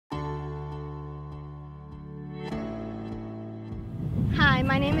Hi,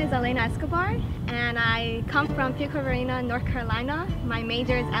 my name is Elena Escobar and I come from Pico Reno, North Carolina. My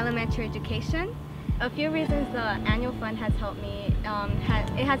major is elementary education. A few reasons the annual fund has helped me.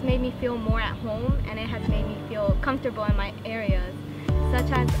 It has made me feel more at home and it has made me feel comfortable in my areas.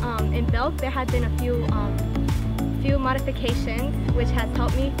 Such as in Belk, there have been a few modifications which has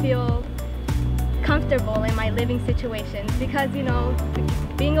helped me feel comfortable in my living situations because, you know,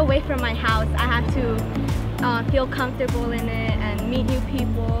 being away from my house, I have to feel comfortable in it and meet new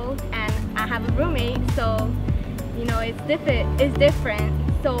people, and I have a roommate, so you know it's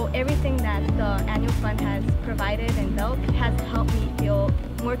different. So everything that the annual fund has provided in Belk has helped me feel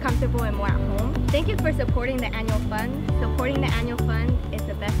more comfortable and more at home. Thank you for supporting the annual fund. Supporting the annual fund is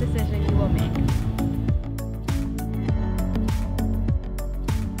the best decision you will make.